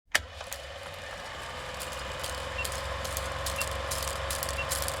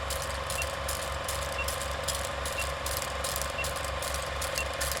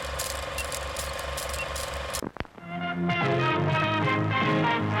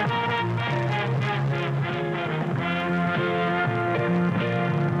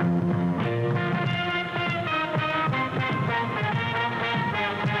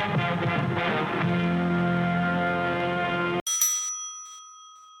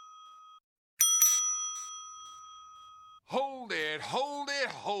hold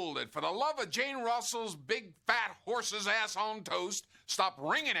it. For the love of Jane Russell's big fat horse's ass on toast, stop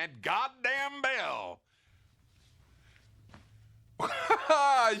ringing that goddamn bell.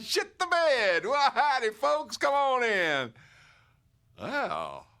 Shit the bed. Well, howdy, folks. Come on in.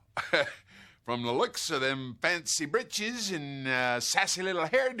 Well, from the looks of them fancy breeches and sassy little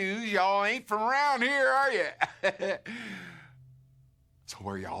hairdos, y'all ain't from around here, are you? So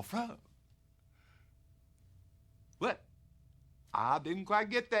where y'all from? What? I didn't quite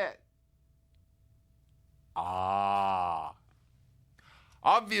get that.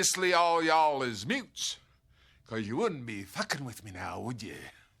 Obviously all y'all is mutes, 'cause you wouldn't be fucking with me now, would you?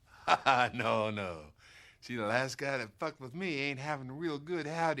 No. See, the last guy that fucked with me ain't having a real good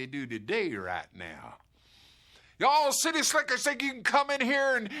howdy-do today right now. Y'all city slickers think you can come in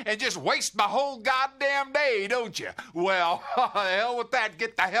here and just waste my whole goddamn day, don't you? Well, the hell with that.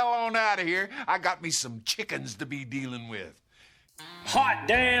 Get the hell on out of here. I got me some chickens to be dealing with. Hot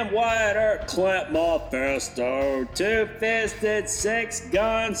damn white earth Clint Mephisto, two-fisted,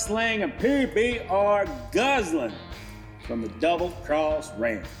 six-gun slinging PBR guzzling from the Double Cross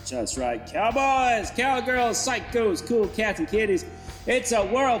Ranch. That's right, cowboys, cowgirls, psychos, cool cats and kitties. It's a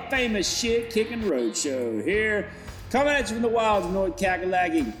world-famous shit-kicking roadshow here, coming at you from the wilds of North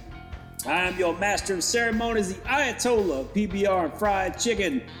Kakalaki. I'm your master of ceremonies, the Ayatollah of PBR and fried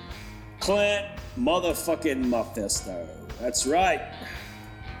chicken, Clint motherfucking Mephisto. That's right.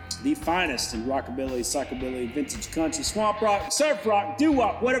 The finest in rockabilly, psychobilly, vintage country, swamp rock, surf rock,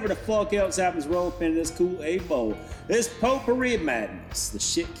 doo-wop, whatever the fuck else happens, roll up into this Kool-Aid bowl. This potpourri of madness, the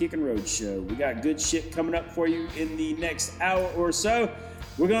shit-kicking roadshow. We got good shit coming up for you in the next hour or so.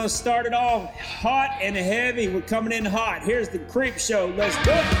 We're gonna start it off hot and heavy. We're coming in hot. Here's the Creep Show. Let's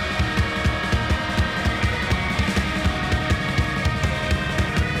do it.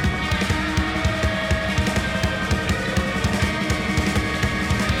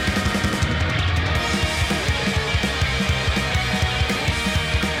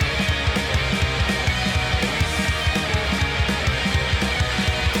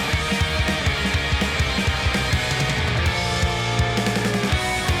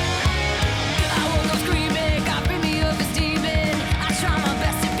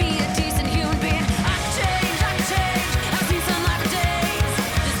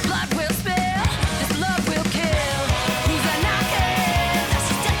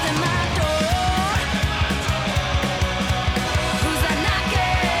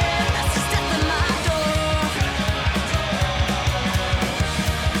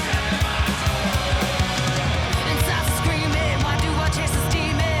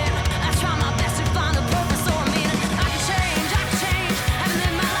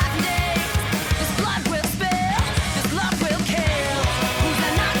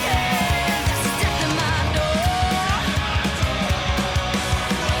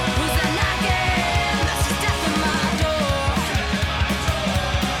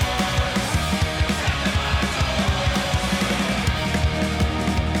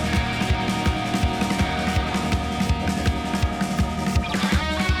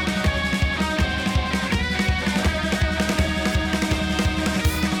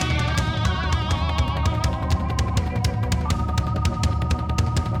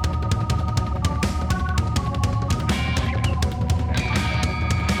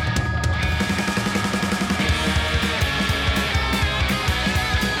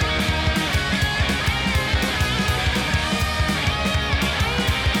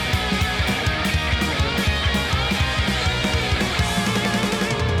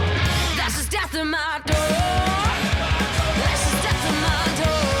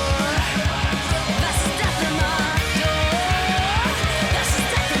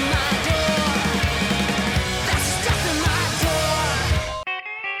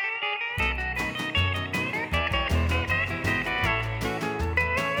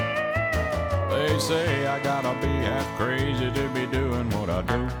 Say I gotta be half crazy to be doing what I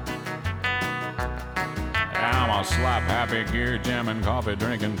do. I'm a slap happy, gear jamming, coffee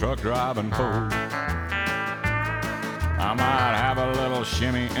drinking, truck driving fool. I might have a little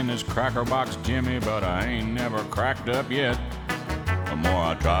shimmy in this cracker box Jimmy, but I ain't never cracked up yet. The more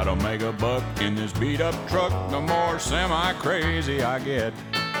I try to make a buck in this beat up truck, the more semi crazy I get.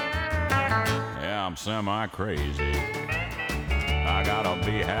 Yeah, I'm semi crazy. I gotta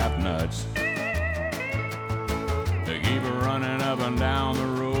be half nuts to keep running up and down the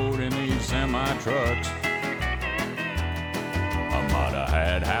road in these semi-trucks. I might have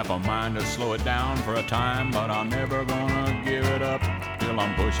had half a mind to slow it down for a time, but I'm never gonna give it up till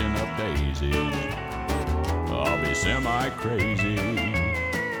I'm pushing up daisies. I'll be semi-crazy.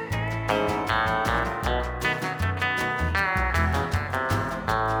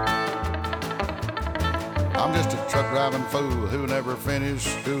 driving fool who never finished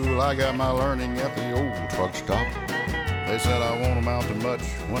school. I got my learning at the old truck stop. They said I won't amount to much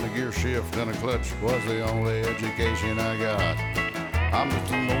when a gear shift and a clutch was the only education I got. I'm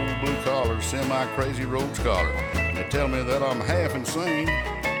just an old blue-collar, semi-crazy road scholar. They tell me that I'm half insane,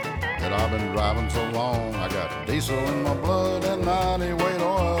 that I've been driving so long. I got diesel in my blood and 90 weight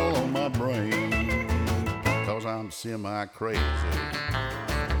oil on my brain. 'Cause I'm semi-crazy,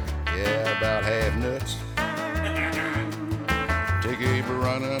 yeah, about half nuts. To keep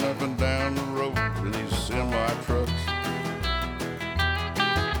running up and down the road with these semi-trucks.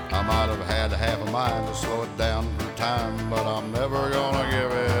 I might have had half a mind to slow it down for time, but I'm never gonna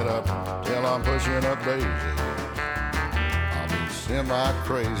give it up till I'm pushing up daisy. I'll be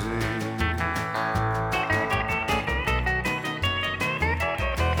semi-crazy.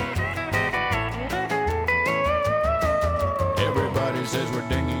 Everybody says we're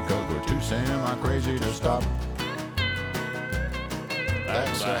dingy 'cause we're too semi-crazy to stop.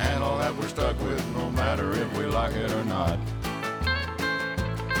 That's the handle that we're stuck with, no matter if we like it or not.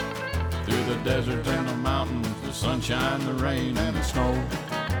 Through the deserts and the mountains, the sunshine, the rain, and the snow.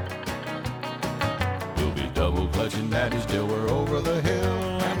 We'll be double clutching daddies till we're over the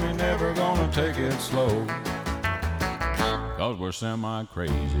hill, and we're never gonna take it slow. 'Cause we're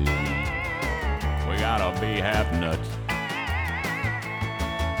semi-crazy. We gotta be half nuts.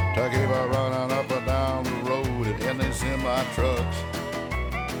 To keep running up and down the road in these semi-trucks.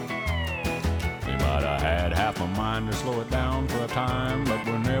 We might have had half a mind to slow it down for a time, but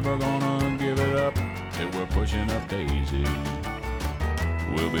we're never gonna give it up till we're pushing up daisy.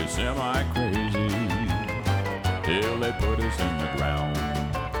 We'll be semi-crazy till they put us in the ground.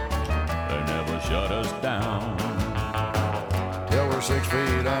 They never shut us down. Till we're 6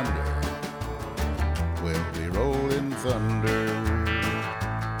 feet under, we'll be rolling thunder.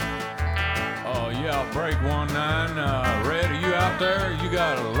 Oh yeah, break 19. Red, are you out there? You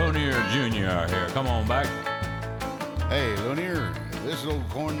got a Lunier Jr. out here. Come on back. Hey, Lunier, this is old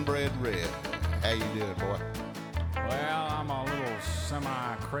cornbread Red. How you doing, boy? Well, I'm a little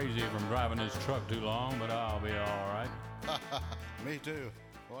semi-crazy from driving this truck too long, but I'll be all right. Me too.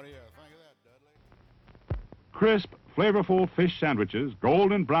 What do you think of that, Dudley? Crisp, flavorful fish sandwiches,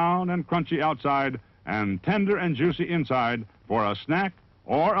 golden brown and crunchy outside, and tender and juicy inside for a snack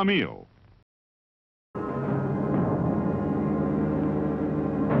or a meal.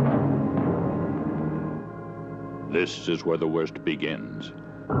 This is where the worst begins.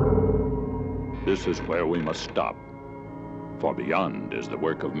 This is where we must stop. For beyond is the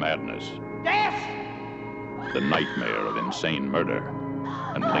work of madness. Death! The nightmare of insane murder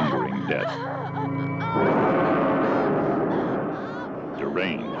and lingering death.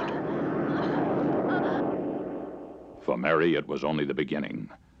 Deranged. For Mary, it was only the beginning.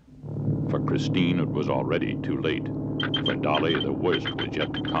 For Christine, it was already too late. For Dolly, the worst was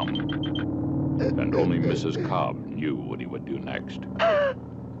yet to come. And only Mrs. Cobb knew what he would do next. I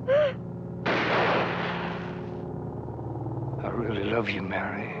really love you,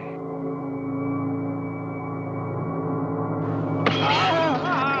 Mary.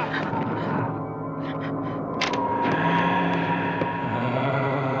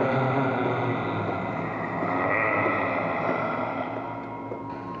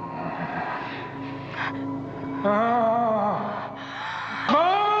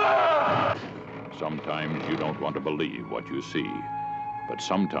 Sometimes you don't want to believe what you see, but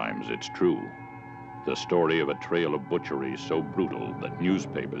sometimes it's true. The story of a trail of butchery so brutal that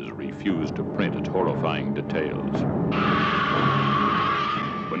newspapers refuse to print its horrifying details.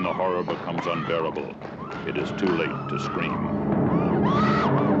 When the horror becomes unbearable, it is too late to scream.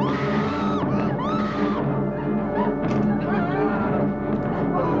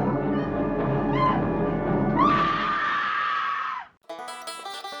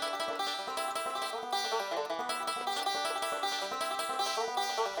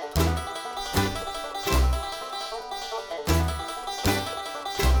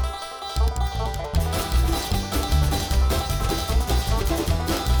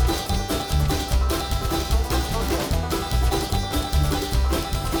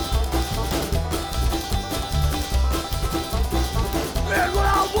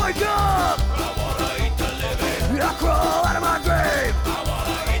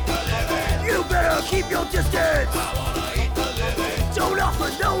 Keep your distance. I wanna eat the living. Don't offer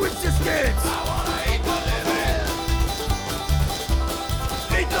no resistance. I wanna eat the living.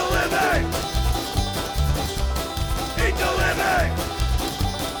 Eat the living. Eat the living.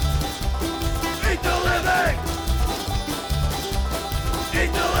 Eat the living.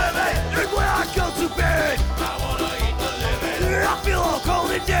 Eat the living. And when I go to bed, I wanna eat the living. I feel all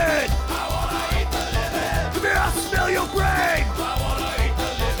cold and dead. I wanna eat the living. Come here, I smell your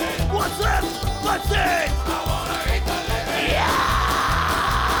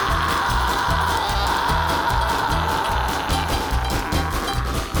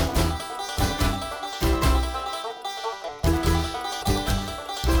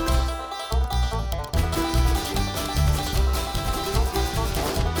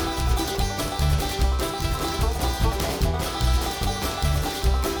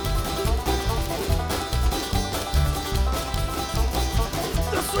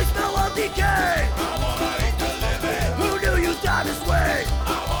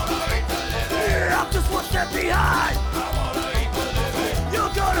left behind.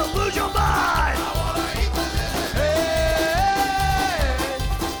 You're gonna lose your mind.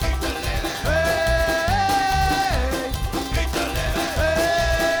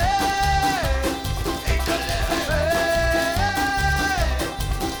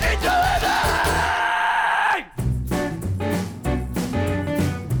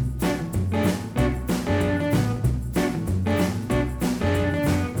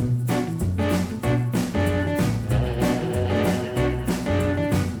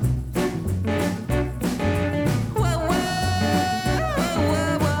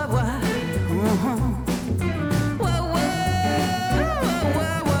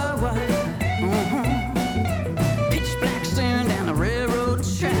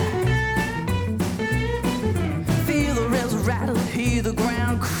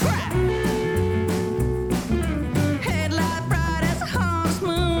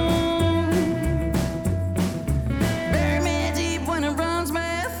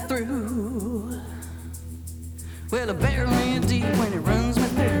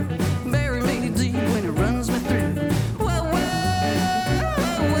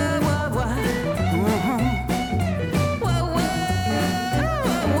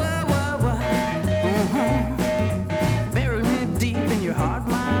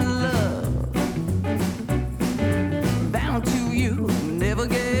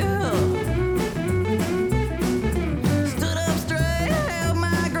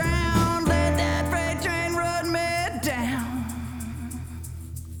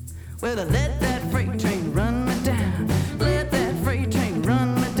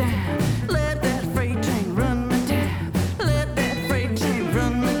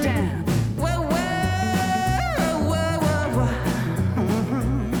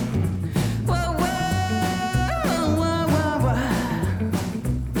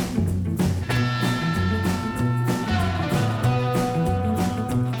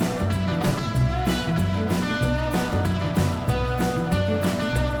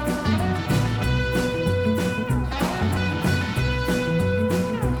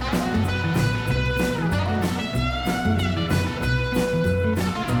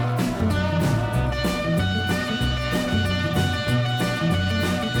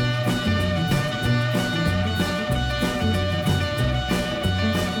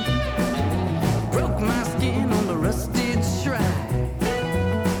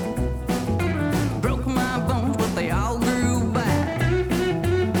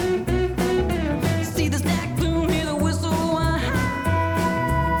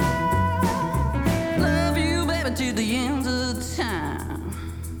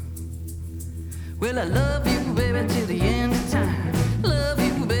 Well, I love you, baby, till the end of time. Love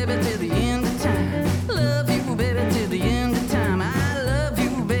you, baby, till the end of time. Love you, baby, till the end of time. I love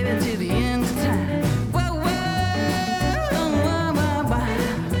you, baby, till the end of time. Whoa, whoa, whoa, whoa, whoa.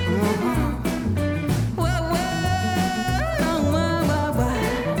 Whoa, whoa, whoa, whoa, whoa.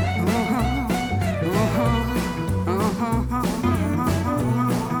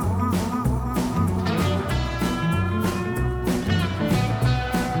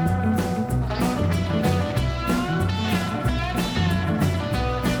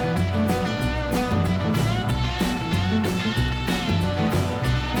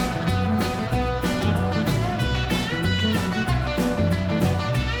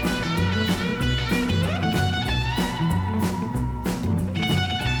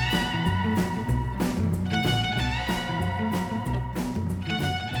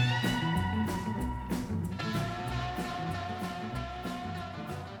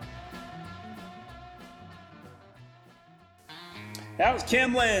 That was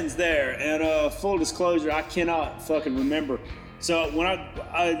Kim Lenz there, and full disclosure, I cannot fucking remember. So when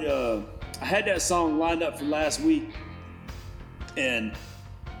I had that song lined up for last week, and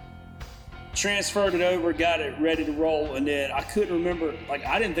transferred it over, got it ready to roll, and then I couldn't remember. Like,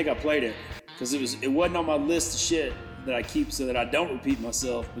 I didn't think I played it because it wasn't on my list of shit that I keep so that I don't repeat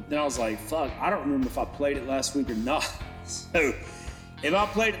myself. But then I was like, fuck, I don't remember if I played it last week or not. So if I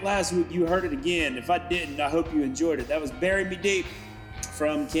played it last week, you heard it again. If I didn't, I hope you enjoyed it. That was Bury Me Deep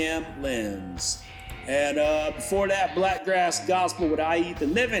from Kim Lenz. And before that, Blackgrass Gospel with I Eat the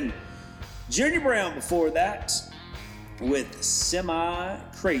Living. Junior Brown before that with Semi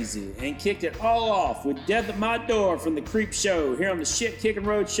Crazy. And kicked it all off with Death at My Door from The Creep Show here on the Shit Kickin'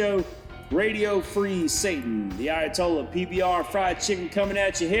 Road Show. Radio Free Satan, the Ayatollah PBR Fried Chicken coming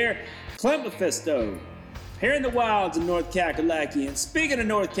at you here. Clint Mephisto here in the wilds of North Kakalaki. And speaking of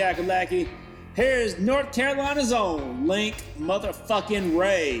North Kakalaki, here's North Carolina's own Link motherfucking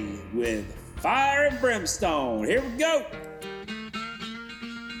Ray with Fire and Brimstone. Here we go.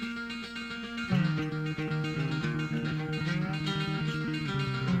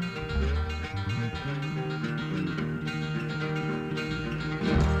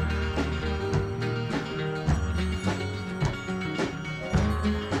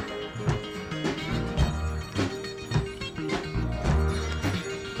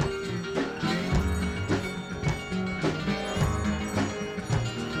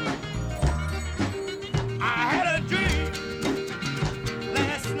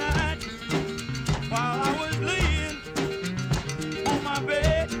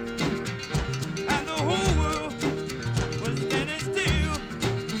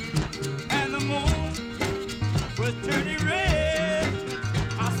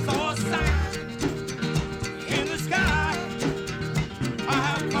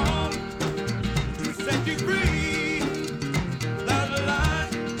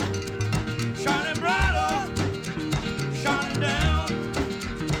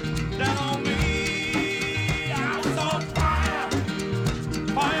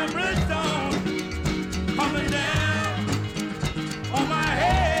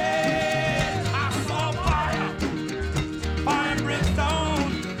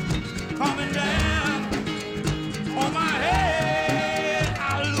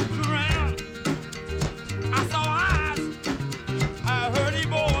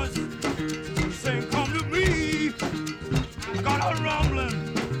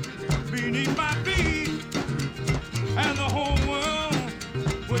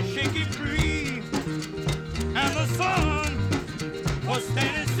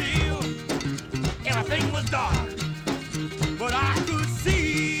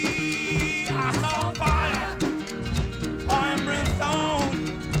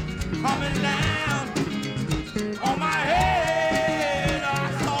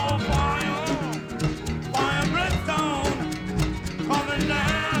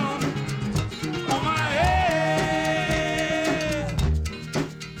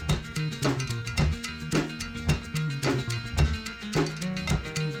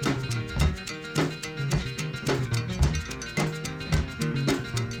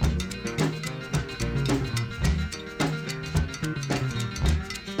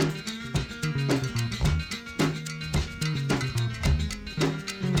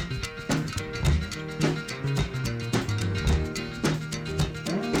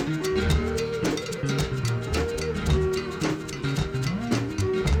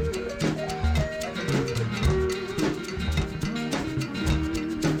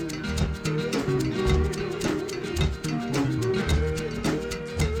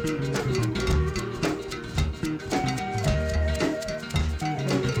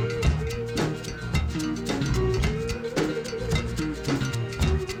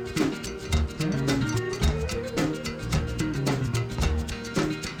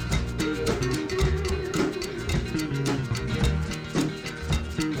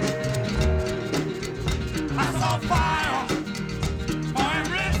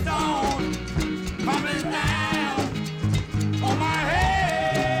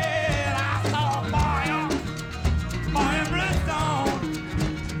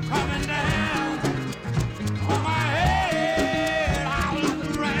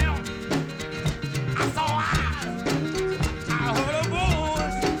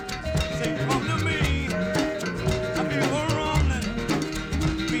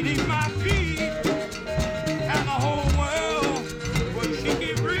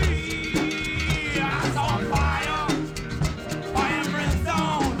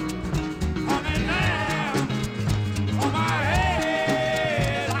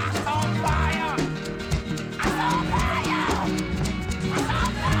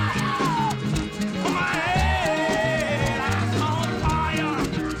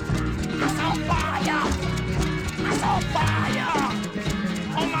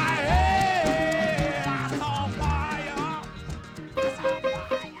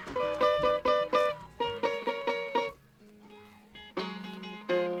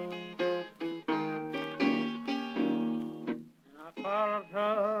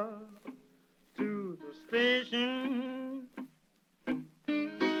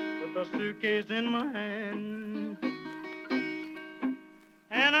 suitcase in my hand.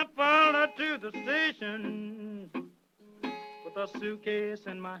 And I followed her to the station with a suitcase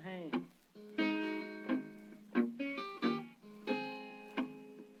in my hand.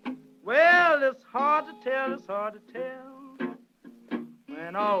 Well, it's hard to tell,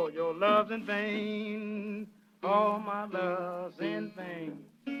 when all your love's in vain, all my love's in vain.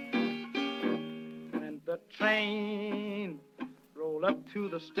 When the train rolled up to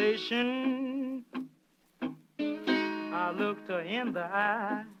the station, I looked her in the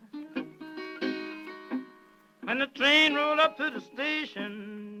eye. When the train rolled up to the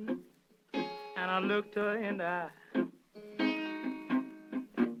station, and I looked her in the eye.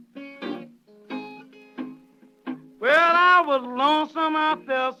 Well, I was lonesome, I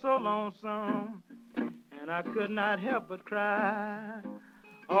felt so lonesome, and I could not help but cry.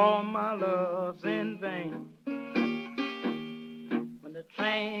 All my love's in vain. When the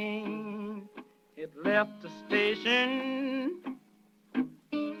train, it left the station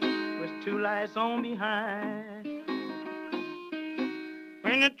with two lights on behind.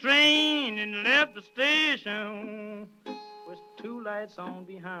 When the train, it left the station with two lights on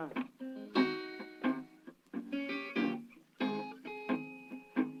behind.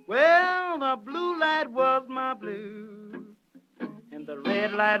 Well, the blue light was my blue, and the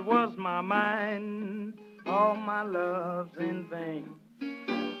red light was my mind. All my love's in vain.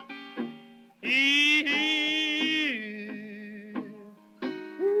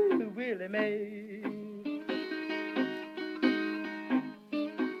 Ooh, Willie Mae.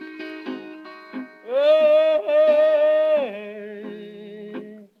 Oh,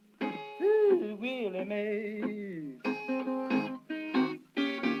 ooh, Willie Mae.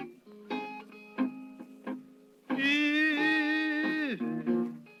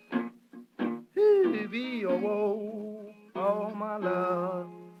 All my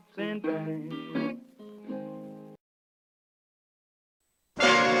love's in vain.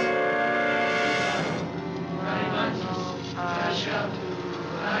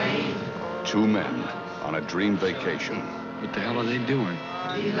 Two men on a dream vacation. What the hell are they doing?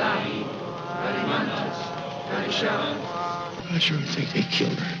 I sure think they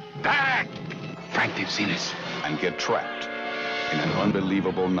killed her. Back! Frank, they've seen us. And get trapped in an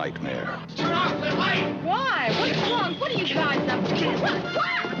unbelievable nightmare. Turn off the light! Why? What's wrong? What are you guys up to?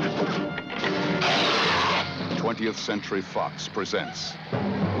 20th Century Fox presents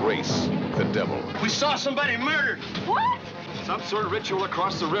Race the Devil. We saw somebody murdered. What? Some sort of ritual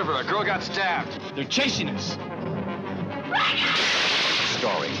across the river. A girl got stabbed. They're chasing us.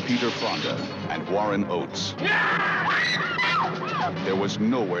 Starring Peter Fonda and Warren Oates. There was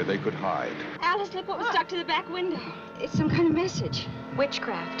nowhere they could hide. Alice, look what was stuck to the back window. It's some kind of message.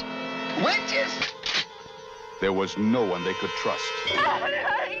 Witchcraft. Witches? There was no one they could trust.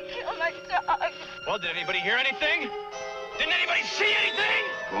 I killed my dog. Well, did anybody hear anything? Didn't anybody see anything?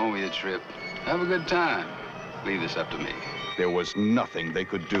 Go on with your trip. Have a good time. Leave this up to me. There was nothing they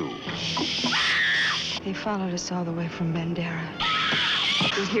could do. They followed us all the way from Bandera.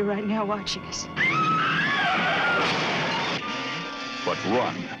 He's here right now watching us. But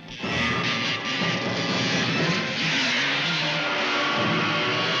run.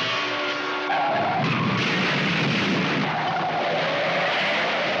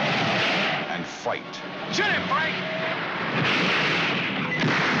 And fight. Shoot him, Frank!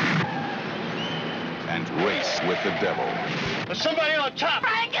 And race with the devil. There's somebody on top!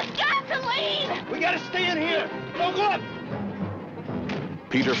 Frank, it's gasoline! We gotta stay in here! Don't go up!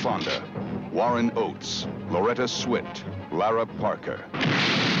 Peter Fonda, Warren Oates, Loretta Swit, Lara Parker.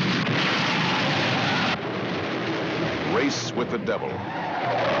 Race with the devil.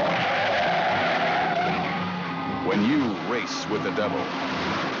 When you race with the devil,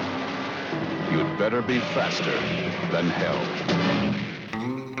 you'd better be faster than hell.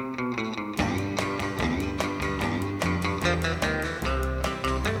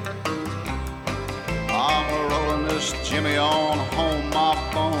 I'm rolling this Jimmy on home. My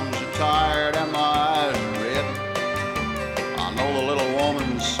bones are tired and my eyes are red. I know the little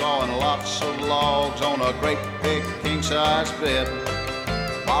woman sawing lots of logs on a great big king-size bed.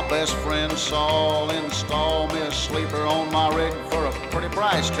 My best friend Saul installed me a sleeper on my rig for a pretty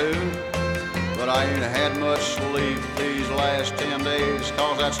price too. But I ain't had much sleep these last 10 days,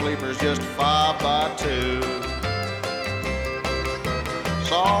 'cause that sleeper's just 5 by 2.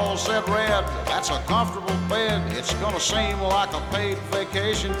 Saul said, Red, that's a comfortable bed. It's gonna seem like a paid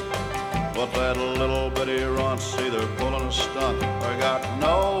vacation. But that little bitty runt's either pulling a stunt or got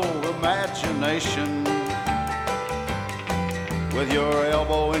no imagination. With your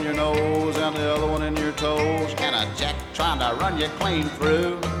elbow in your nose and the other one in your toes, and a jack trying to run you clean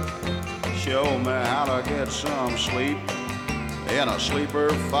through. show me how to get some sleep in a sleeper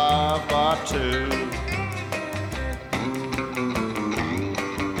 5x2.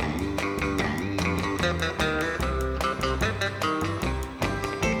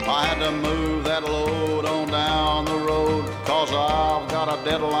 I had to move that load on down the road, 'cause I've got a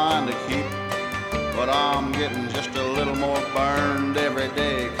deadline to keep. But I'm getting just a little more burned every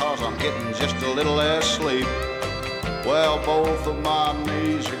day, 'cause I'm getting just a little less sleep. Well, both of my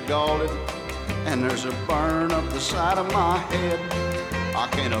knees are galled, and there's a burn up the side of my head. I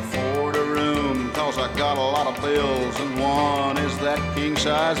can't afford a room, 'cause I got a lot of bills, and one is that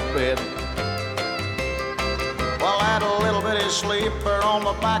king-size bed. Well, that little bitty sleeper on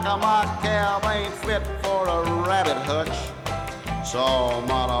the back of my cab ain't fit for a rabbit hutch. Saw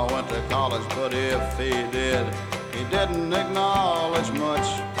Mama went to college, but if he did, he didn't acknowledge much.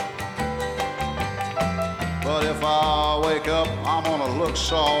 But if I wake up, I'm gonna look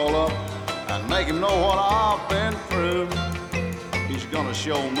Saul up and make him know what I've been through. He's gonna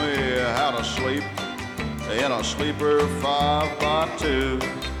show me how to sleep in a sleeper 5x2.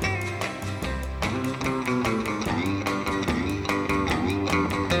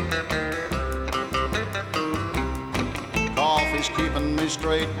 Coffee's keeping me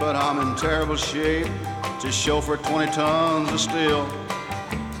straight, but I'm in terrible shape to chauffeur 20 tons of steel.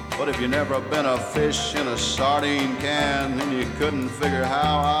 But if you've never been a fish in a sardine can, then you couldn't figure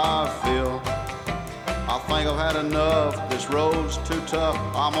how I feel. I think I've had enough, this road's too tough.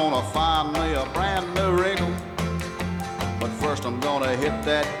 I'm gonna find me a brand new wrinkle. But first I'm gonna hit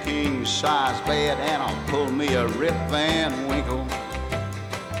that king-size bed and I'll pull me a Rip Van Winkle.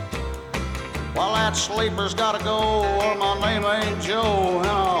 Well, that sleeper's gotta go, or my name ain't Joe, and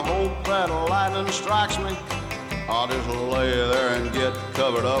I hope that lightning strikes me. I'll just lay there and get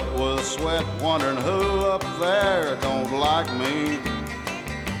covered up with sweat, wondering who up there don't like me.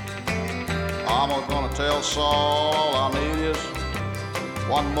 I'm gonna tell Saul all I need is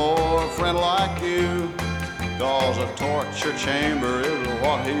one more friend like you, 'cause a torture chamber is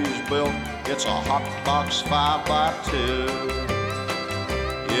what he's built. It's a hot box 5x2.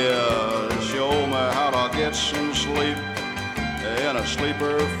 Yeah, show me how to get some sleep in a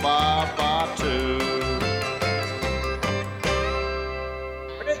sleeper 5x2.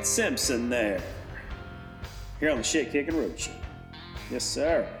 Fred Simpson there, here on the Shit Kickin' Road Show. Yes,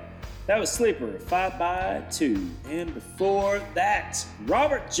 sir. That was Sleeper 5x2. And before that,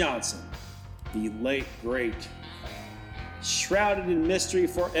 Robert Johnson, the late, great, shrouded in mystery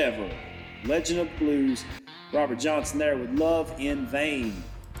forever, legend of the blues, Robert Johnson there with Love in Vain.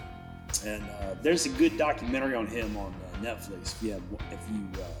 And there's a good documentary on him on Netflix. If you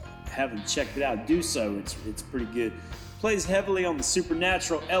haven't checked it out, do so. It's pretty good. Plays heavily on the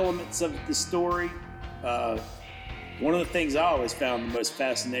supernatural elements of the story. One of the things I always found the most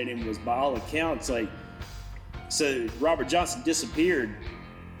fascinating was, by all accounts, so Robert Johnson disappeared,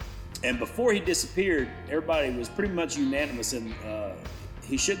 and before he disappeared, everybody was pretty much unanimous in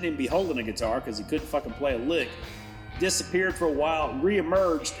he shouldn't even be holding a guitar because he couldn't fucking play a lick. Disappeared for a while,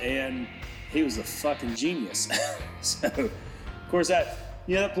 reemerged, and he was a fucking genius. So, of course, that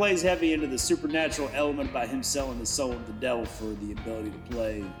plays heavy into the supernatural element about him selling his soul to the devil for the ability to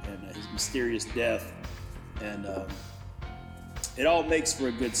play, and his mysterious death, and it all makes for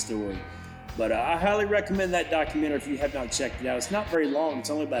a good story. But I highly recommend that documentary if you have not checked it out. It's not very long. It's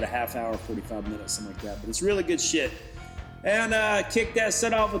only about a half hour, 45 minutes, something like that. But it's really good shit. And kick that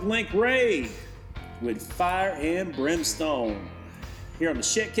set off with Link Ray with Fire and Brimstone. Here on the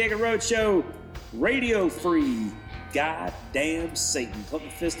Shit Kickin' Road Show, Radio Free, Goddamn Satan. Clint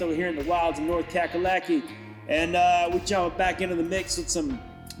Mephisto here in the wilds of North Kakalaki. And we jump back into the mix with some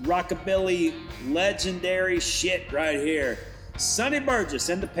rockabilly legendary shit right here. Sonny Burgess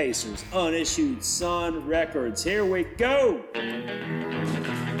and the Pacers, Unissued Sun Records. Here we go.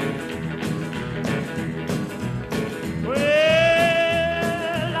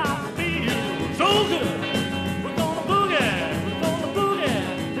 Well, I feel so good. We're gonna boogie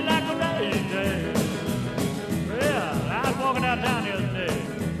like a rainy day. Well, I was walking downtown the other day.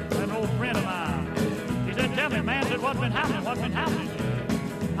 An old friend of mine, he said, "Tell me, man," said, "what's been happening? What's been happening?"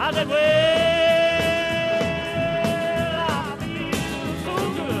 I said, "Well,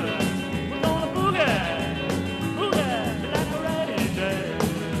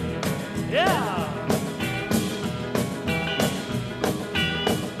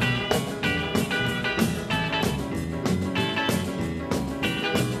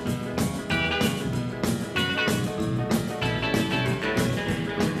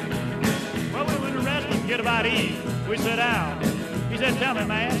 about Eve. We sit down. He said, "Tell me,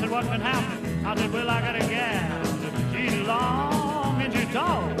 man," said, "what's been happening?" I said, "Well, I got a gal. She's long and she's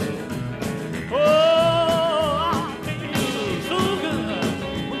tall. I feel so good.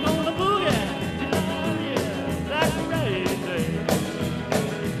 We're gonna boogie, yeah, like crazy.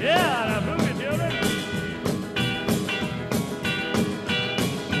 Yeah, now boogie, children.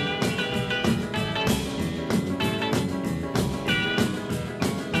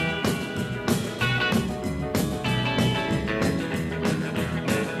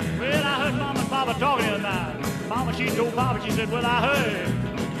 Well, I heard Mama and Papa talking the other night. Mama, she told Papa, she said, well, I heard.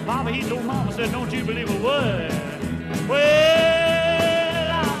 Papa, he told Mama, said, don't you believe a word.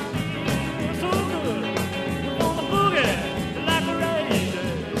 Well, I feel so good. We're gonna boogie like crazy.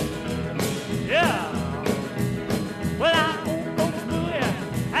 Yeah. Well, I hope folks boogie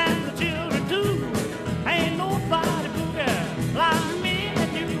and the children too. Ain't nobody boogie like me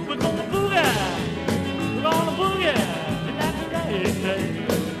and you. We're gonna boogie. We're gonna boogie like crazy.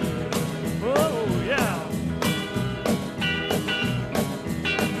 Oh, yeah.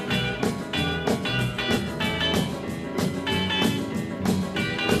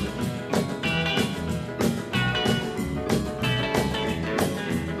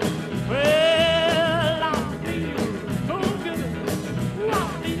 Well, I feel so good. Ooh, I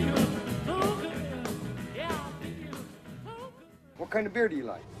feel so good. Yeah, I feel so good. What kind of beer do you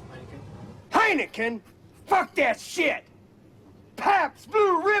like? Heineken? Fuck that shit! Pabst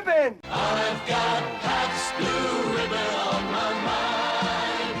Blue Ribbon! I've got Pabst Blue Ribbon on my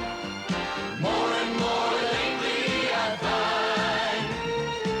mind. More and more lately I find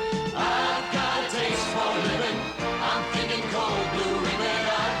I've got a taste for living. I'm thinking cold blue ribbon.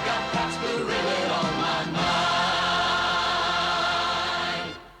 I've got Pabst Blue Ribbon on my mind.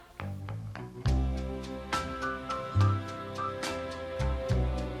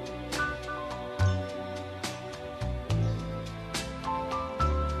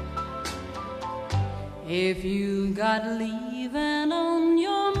 If you got leaving on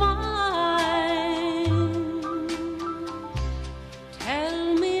your mind,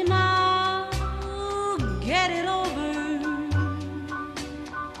 tell me now, get it over.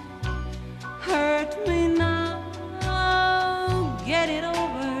 Hurt me now, get it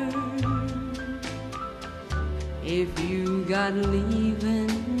over. If you got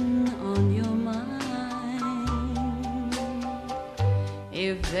leaving on your mind,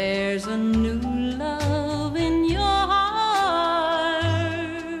 if there's a new love in your heart,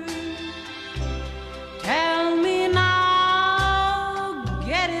 tell me now,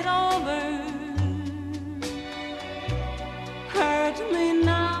 get it over. Hurt me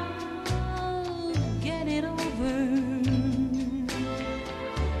now, get it over.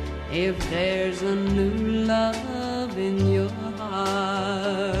 If there's a new love in your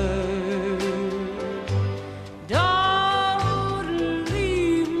heart, don't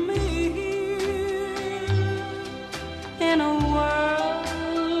leave me here in a world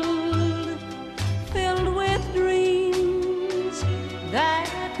filled with dreams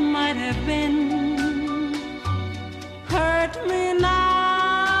that might have been. Hurt me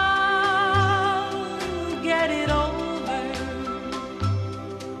now, get it over.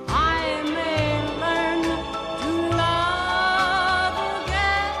 I may learn to love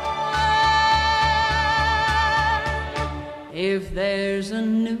again. If there's a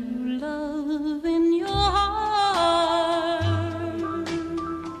new love in your heart,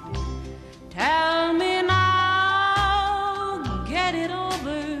 tell me now, get it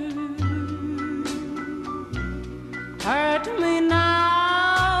over. Hurt me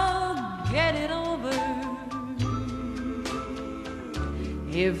now, get it over.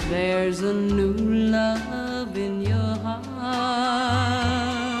 If there's a new love in your heart,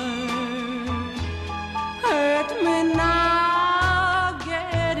 hurt me now,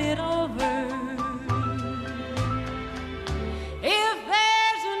 get it over. If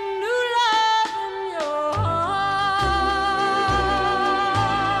there's a new love in your heart.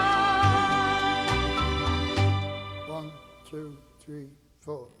 1, 2, 3,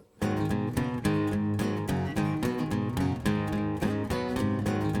 4.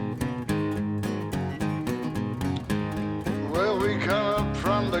 Well, we come up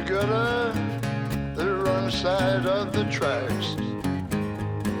from the gutter, the wrong side of the tracks.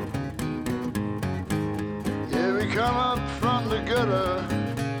 Yeah, we come up from the gutter,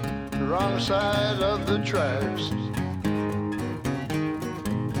 the wrong side of the tracks.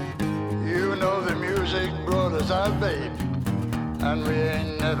 You know the music brought us out, babe, and we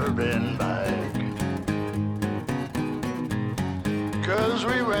ain't never been back. 'Cause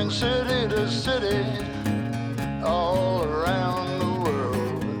we went city to city, all around the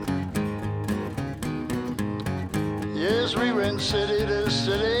world. Yes, we went city to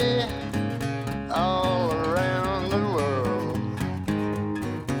city, all around the world.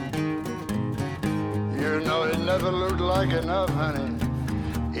 never looked like enough, honey,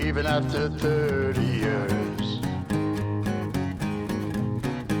 even after 30 years.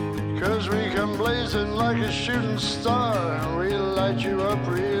 'Cause we come blazing like a shooting star, and we light you up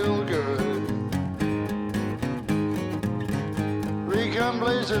real good. We come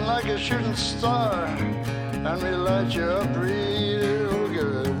blazing like a shooting star, and we light you up real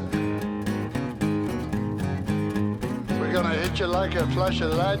good. We're gonna hit you like a flash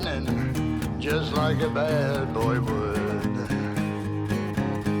of lightning, just like a bad boy would.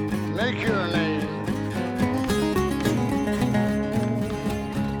 Make your name.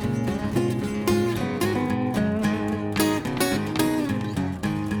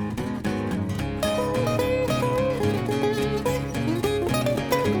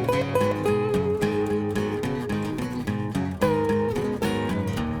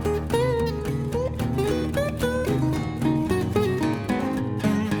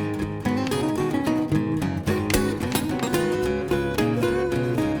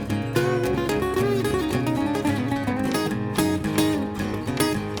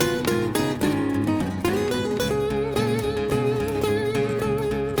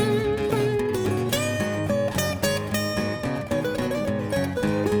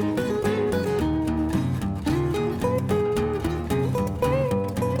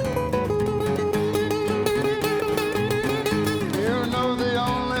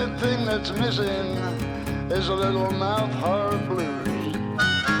 That's missing is a little mouth harp blues.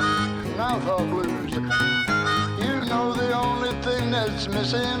 Mouth harp blues. You know the only thing that's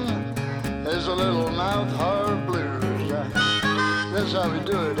missing is a little mouth harp blues. That's how we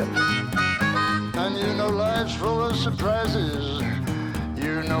do it. And you know life's full of surprises.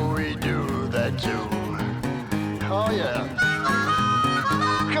 You know we do that too. Oh yeah.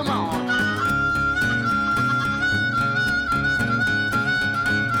 Come on.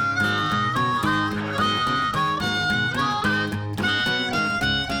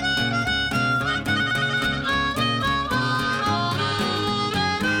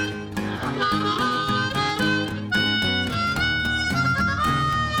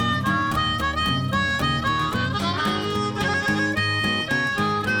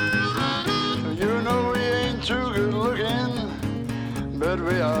 But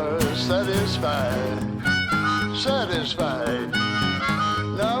we are satisfied, satisfied.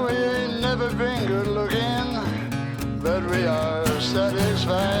 No, we ain't never been good looking, but we are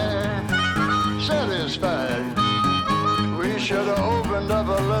satisfied, satisfied. We should have opened up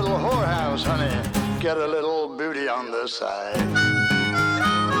a little whorehouse, honey, get a little booty on the side.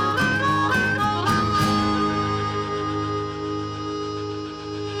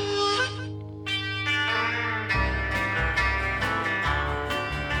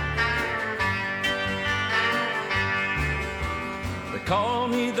 Call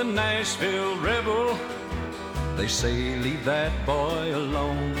me the Nashville Rebel. They say leave that boy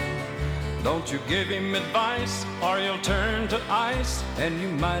alone. Don't you give him advice or he'll turn to ice, and you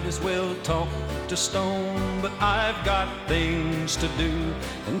might as well talk to stone. But I've got things to do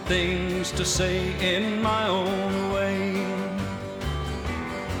and things to say in my own way.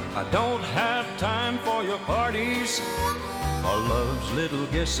 I don't have time for your parties or love's little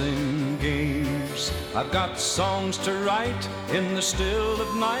guessing games. I've got songs to write in the still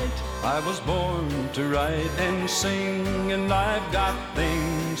of night. I was born to write and sing, and I've got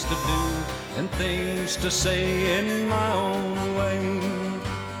things to do and things to say in my own way.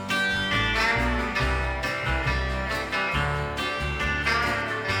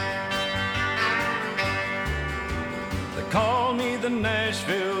 They call me the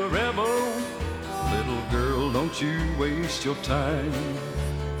Nashville Rebel. Little girl, don't you waste your time,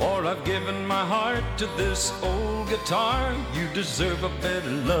 for I've given my heart to this old guitar. You deserve a better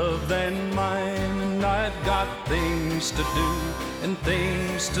love than mine, and I've got things to do and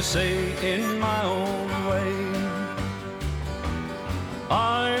things to say in my own way.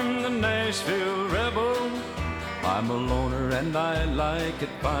 I'm the Nashville Rebel. I'm a loner and I like it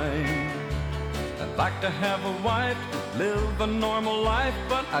fine. I'd like to have a wife, live a normal life,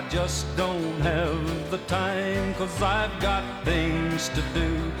 but I just don't have the time, 'cause I've got things to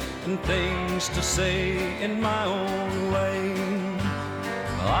do and things to say in my own way.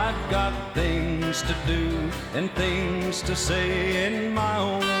 I've got things to do and things to say in my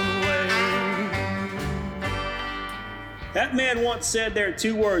own way. That man once said there are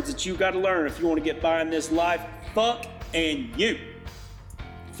two words that you got to learn if you want to get by in this life: fuck and you.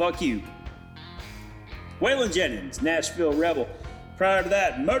 Fuck you. Waylon Jennings, Nashville Rebel. Prior to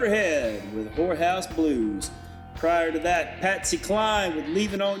that, Motorhead with Whorehouse Blues. Prior to that, Patsy Cline with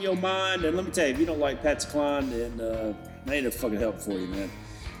Leaving on Your Mind. And let me tell you, if you don't like Patsy Cline, then ain't no fucking help for you, man.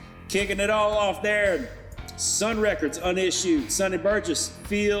 Kicking it all off there, Sun Records, Unissued, Sonny Burgess,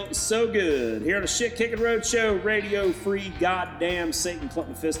 Feel So Good. Here on the Shit Kickin' Road Show, Radio Free, Goddamn Satan, Clint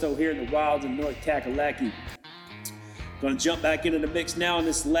Mephisto here in the wilds of North Kakalaki. Gonna jump back into the mix now on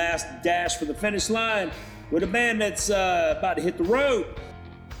this last dash for the finish line with a band that's about to hit the road.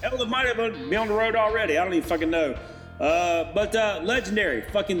 Hell, they might have been on the road already. I don't even fucking know. But legendary,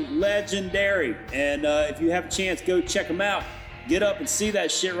 fucking legendary. And if you have a chance, go check them out. Get up and see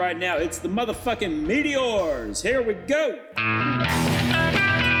that shit right now. It's the motherfucking Meteors. Here we go.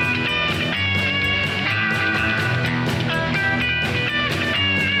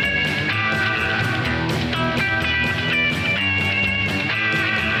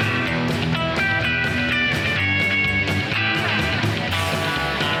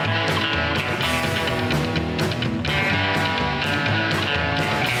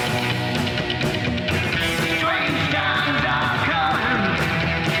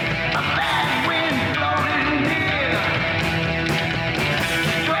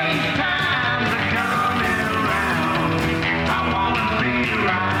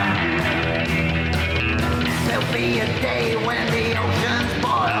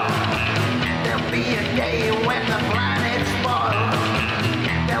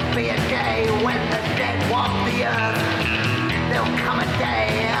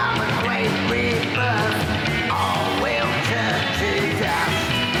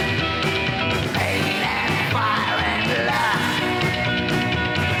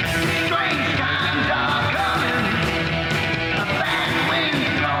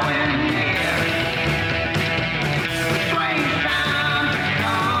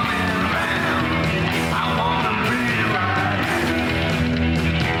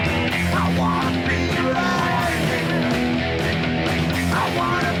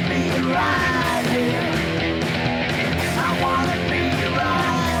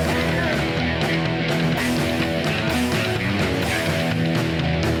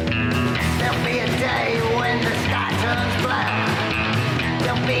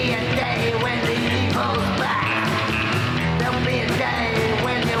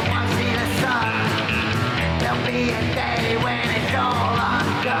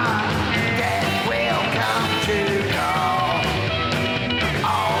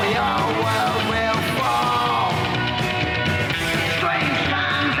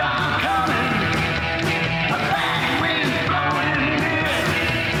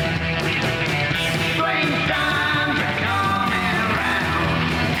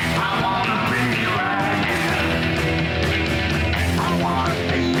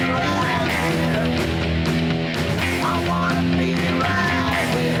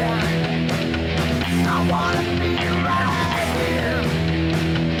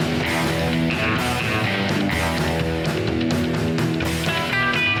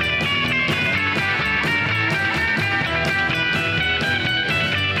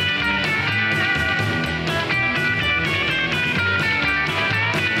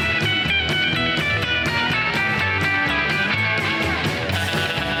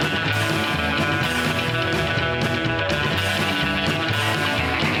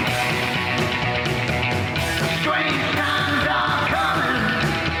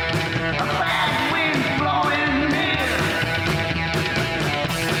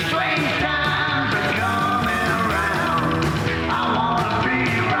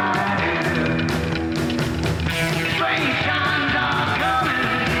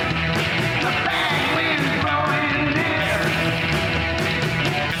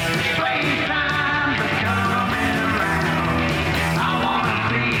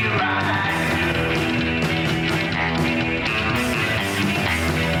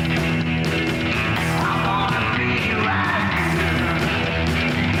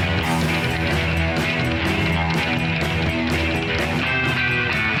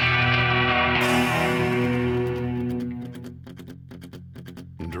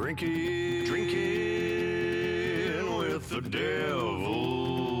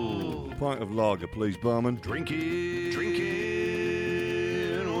 Pint of lager, please, barman. Drinking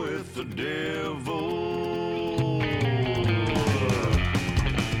with the devil.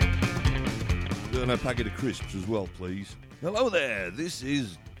 And a packet of crisps as well, please. Hello there, this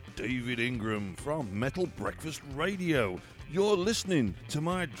is David Ingram from Metal Breakfast Radio. You're listening to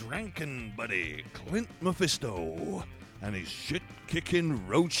my drinking buddy, Clint Mephisto, and his shit-kicking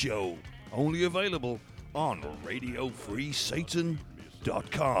roadshow, only available on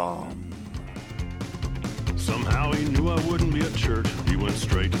RadioFreeSatan.com. Somehow he knew I wouldn't be at church. He went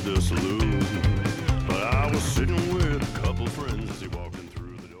straight to the saloon. But I was sitting with a couple friends as he walked in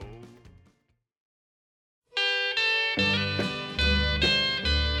through the door.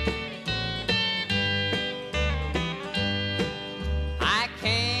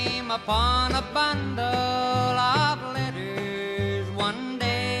 came upon a bundle of letters one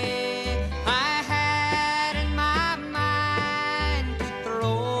day. I had in my mind to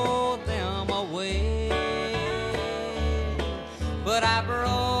throw them away, but I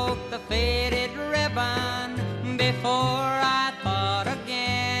broke the faded ribbon before I thought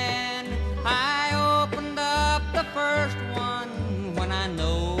again. I opened up the first one when I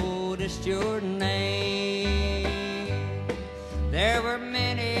noticed your name. There were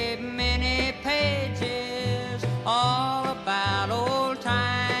many, many pages all about old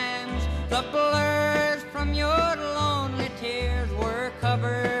times. The blurs from your lonely tears were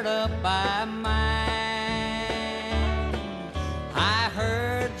covered up by mine. I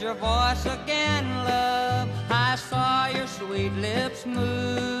heard your voice again, love. I saw your sweet lips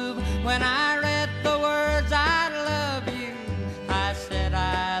move. When I read the words, I love you, I said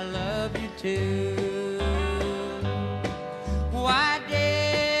I love you too. Why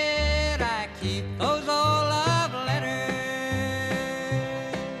did I keep those old love letters?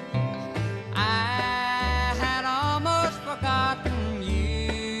 I had almost forgotten you.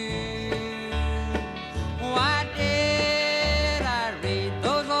 Why did I read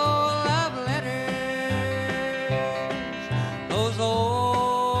those old love letters? Those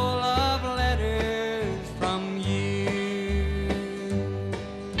old love letters from you.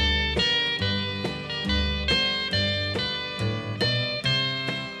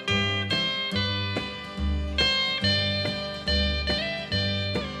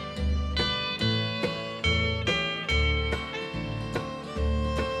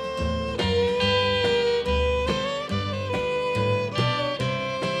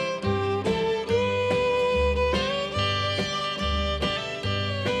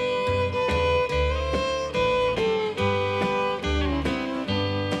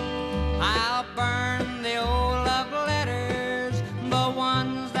 I'll burn the old love letters, the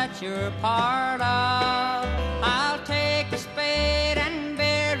ones that you're part of. I'll take a spade and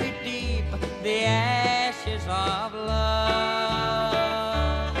bury deep the ashes of love.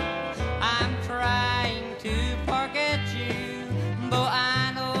 I'm trying to forget you, though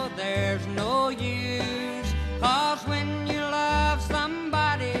I know there's no use. 'Cause when you love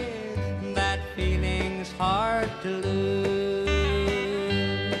somebody, that feeling's hard to lose.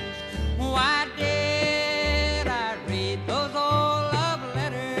 Why did I read those old love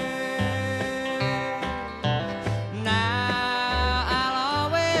letters? Now I'll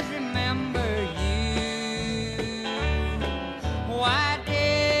always remember you. Why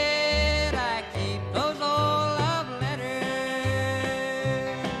did I keep those old love letters?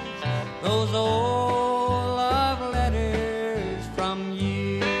 Those old love letters from you.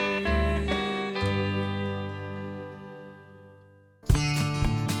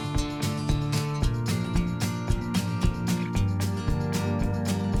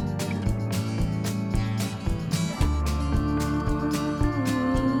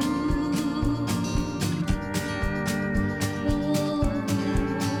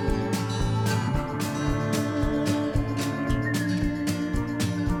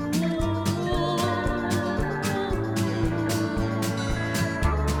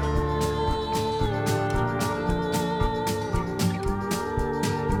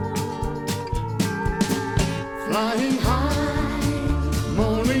 Flying high,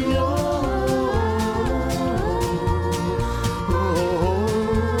 moaning low.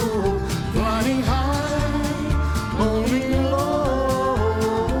 Oh, flying high, moaning low.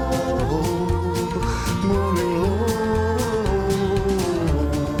 Moaning low.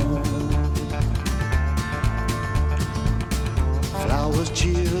 Flowers,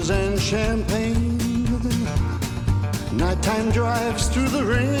 cheers, and champagne. Nighttime drives through the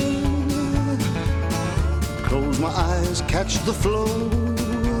rain. Close my eyes, catch the flow.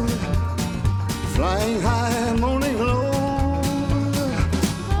 Flying high, moaning low.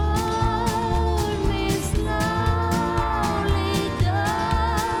 Hold me slowly,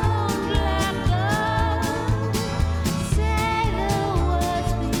 don't let go. Say the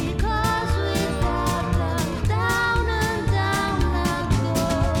words because without them, down and down I go.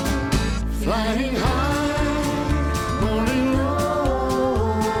 Flying high, moaning low.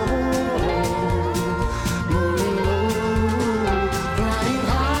 Moaning low. Flying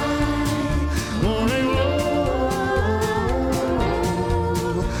high, moaning low.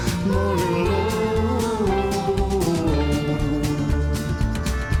 Moaning low.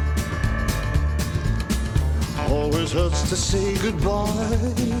 Always hurts to say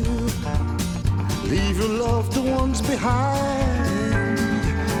goodbye. Leave your loved ones behind.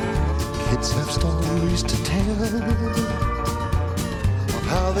 Kids have stories to tell of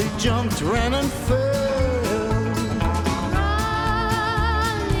how they jumped, ran, and fell.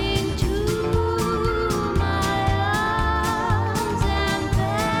 Running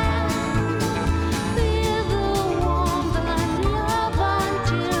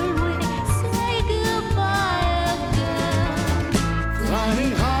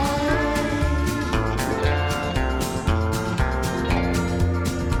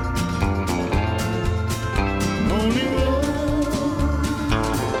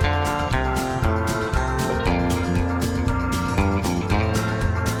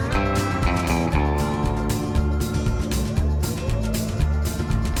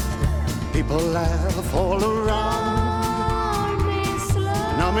a laugh all around.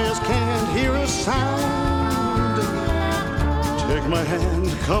 Now miss can't hear a sound. Take my hand,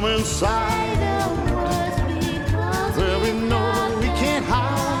 come inside. Where we know we can't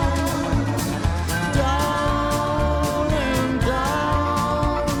hide. Down and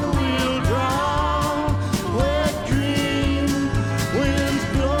down we'll drown. Wet dream, winds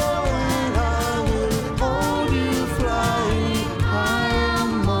blowing. I will hold you flying high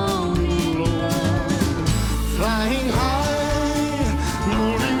among the low. Flying high,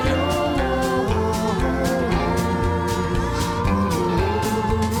 moving low.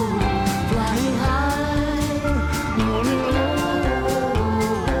 Flying high, moving low.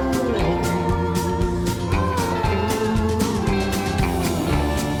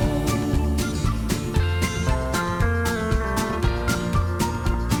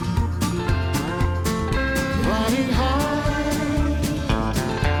 Flying high,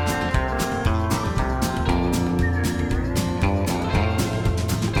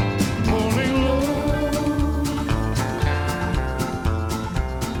 moving low.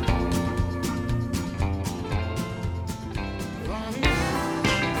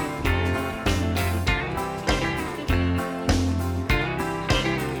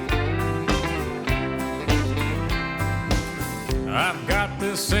 I've got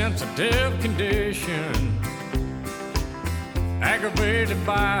this sensitive condition, aggravated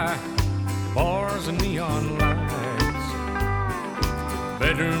by bars and neon lights.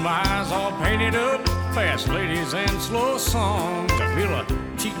 Bedroom eyes all painted up, fast ladies and slow songs. I feel a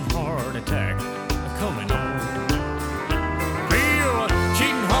cheating heart attack coming on. Feel a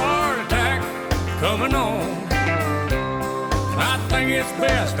cheating heart attack coming on. I think it's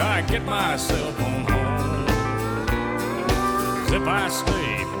best I get myself on home. If I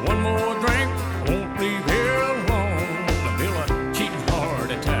stay for one more drink, I won't leave here alone. I feel a cheating heart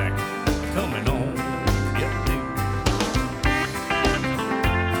attack coming on. Yep,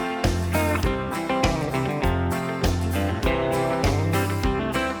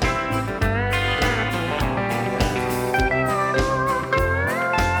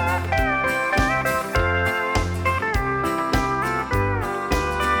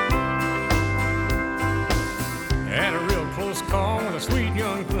 Had a real close call with a sweet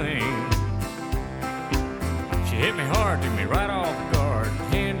young thing. She hit me hard, took me right off guard,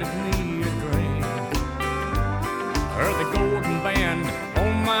 handed me a drink. Heard the golden band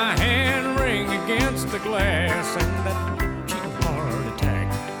on my hand ring against the glass, and that cheating heart attack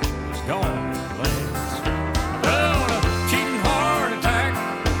was gone at last. Well, a cheating heart attack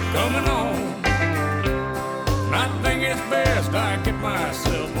coming on. And I think it's best I get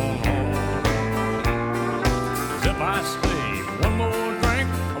myself on home. If I stay for one more drink,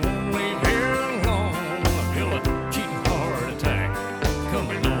 I won't leave here alone. I feel a cheating heart attack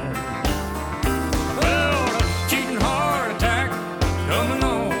coming on. Well, a cheating heart attack coming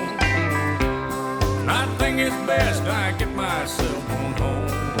on. And I think it's best I get myself on home.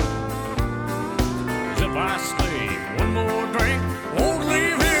 'Cause if I stay for one more drink, I won't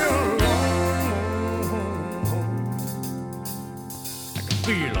leave here alone. I can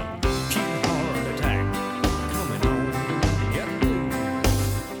feel a cheating heart attack coming on. Yep.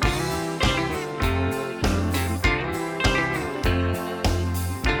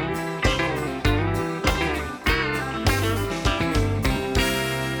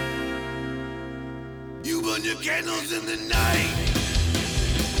 You burn your candles in the night.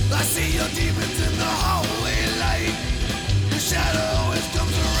 I see your demons in the hallway light. Your shadow always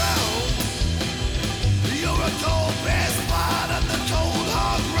comes around. You're a cold past spot on the cold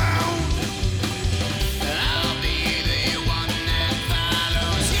hard ground. I'll be the one that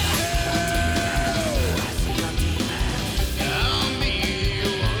follows you. I'll be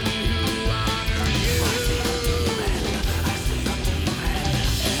the one who honors you.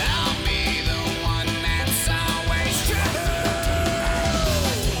 I'll be the one that's always true.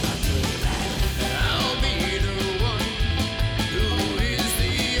 I'll be the one who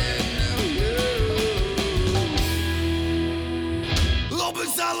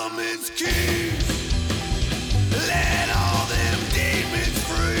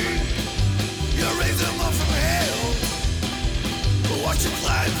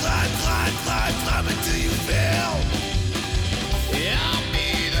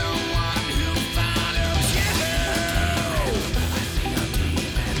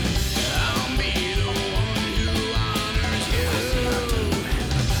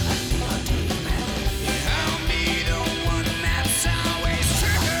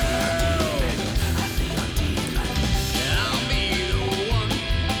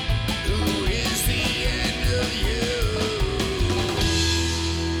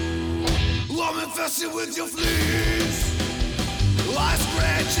it with your fleas. I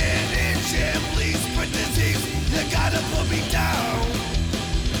scratch and itch and please print disease. You gotta put me down.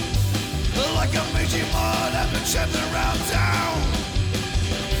 Like a mangy mud, I've been traveling around town.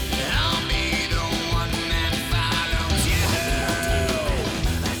 I'll be the one that follows you.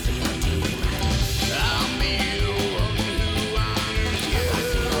 I'll be the one who honors you.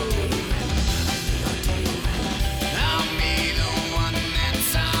 I'll be the one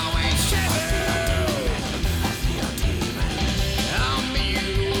that's always true. I'll be the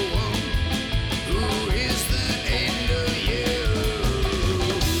one who is the end of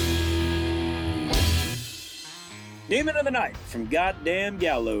Demon of the Night from Goddamn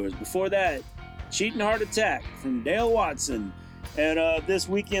Gallows. Before that, Cheating Heart Attack from Dale Watson. And this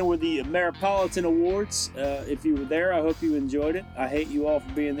weekend were the Ameripolitan Awards. If you were there, I hope you enjoyed it. I hate you all for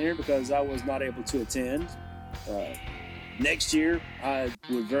being there because I was not able to attend. Next year, I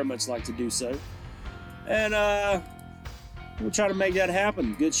would very much like to do so. And we'll try to make that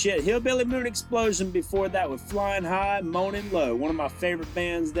happen. Good shit. Hillbilly Moon Explosion before that with Flying High, Moaning Low. One of my favorite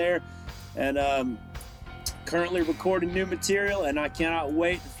bands there. And currently recording new material, and I cannot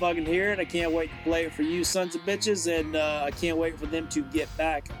wait to fucking hear it. I can't wait to play it for you sons of bitches, and I can't wait for them to get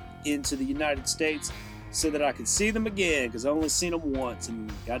back into the United States so that I can see them again, because I only seen them once,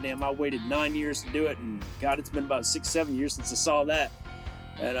 and goddamn, I waited 9 years to do it, and God, it's been about 6-7 years since I saw that,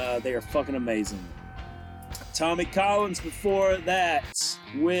 and they are fucking amazing. Tommy Collins before that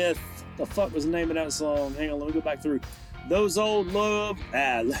with, the fuck was the name of that song? Hang on, let me go back through. Those Old Love...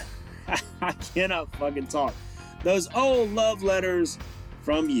 I cannot fucking talk. Those Old Love Letters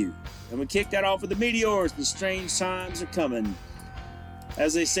from You. And we kick that off with the Meteors. The Strange Times Are Coming.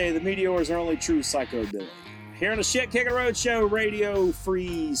 As they say, the Meteors are only true psychobilly. Here on the Shit Kicker Road Show, Radio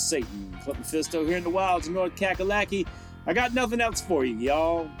Free Satan. Clint Mephisto here in the wilds of North Kakalaki. I got nothing else for you,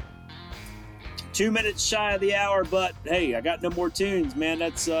 y'all. 2 minutes shy of the hour, but hey, I got no more tunes, man.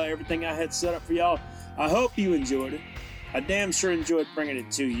 That's everything I had set up for y'all. I hope you enjoyed it. I damn sure enjoyed bringing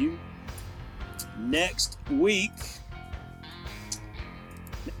it to you. Next week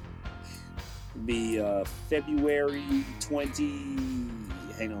will be February 20.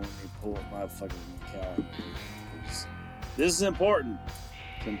 Hang on, let me pull up my fucking calendar. This is important.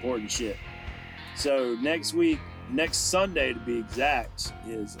 It's important shit. So next week, next Sunday to be exact,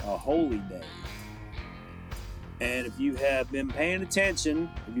 is a holy day. And if you have been paying attention,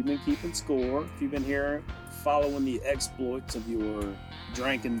 if you've been keeping score, if you've been here following the exploits of your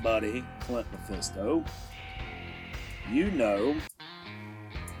drinking buddy, Clint Mephisto, you know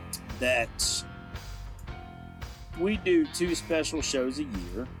that we do 2 special shows a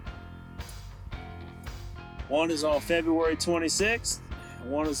year. One is on February 26th,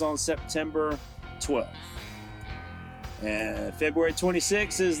 and one is on September 12th. And February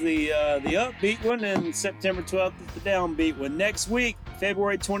 26th is the upbeat one, and September 12th is the downbeat one. Next week,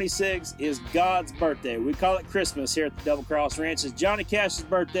 February 26th, is God's birthday. We call it Christmas here at the Double Cross Ranch. It's Johnny Cash's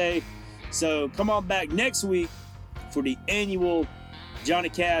birthday. So come on back next week for the annual Johnny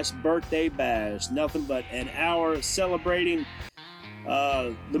Cash birthday bash. Nothing but an hour celebrating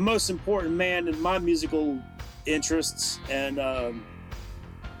the most important man in my musical interests. And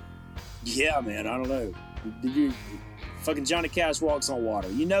yeah, man, I don't know. Did you... Fucking Johnny Cash walks on water.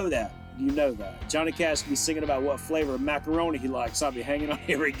 You know that. You know that. Johnny Cash can be singing about what flavor of macaroni he likes. I'll be hanging on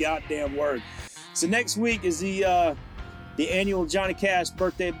every goddamn word. So next week is the annual Johnny Cash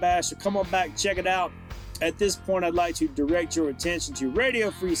birthday bash. So come on back, check it out. At this point, I'd like to direct your attention to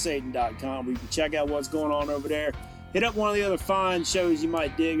RadioFreeSatan.com, where you can check out what's going on over there. Hit up one of the other fine shows you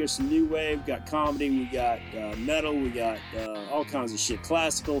might dig. There's some new wave. We got comedy. We got metal. We got all kinds of shit.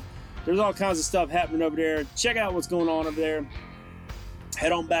 Classical. There's all kinds of stuff happening over there. Check out what's going on over there.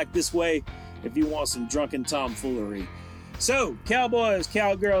 Head on back this way if you want some drunken tomfoolery. So, cowboys,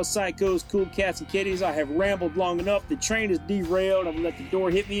 cowgirls, psychos, cool cats, and kitties, I have rambled long enough. The train is derailed. I'm going to let the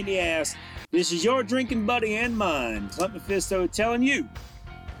door hit me in the ass. This is your drinking buddy and mine, Clint Mephisto, telling you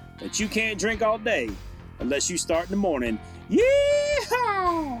that you can't drink all day unless you start in the morning.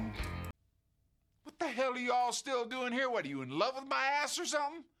 Yeehaw! What the hell are you all still doing here? What, are you in love with my ass or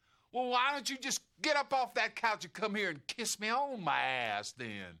something? Well, why don't you just get up off that couch and come here and kiss me on my ass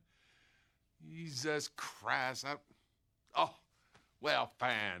then? Jesus Christ. Oh, well,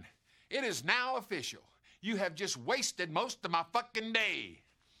 fine. It is now official. You have just wasted most of my fucking day.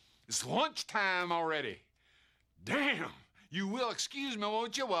 It's lunchtime already. Damn. You will excuse me,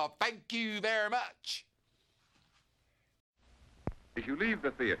 won't you? Well, thank you very much. If you leave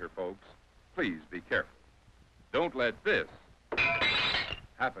the theater, folks, please be careful. Don't let this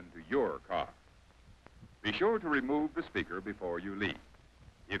happen to your car. Be sure to remove the speaker before you leave.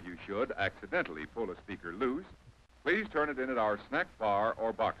 If you should accidentally pull a speaker loose, please turn it in at our snack bar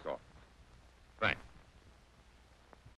or box office. Thanks.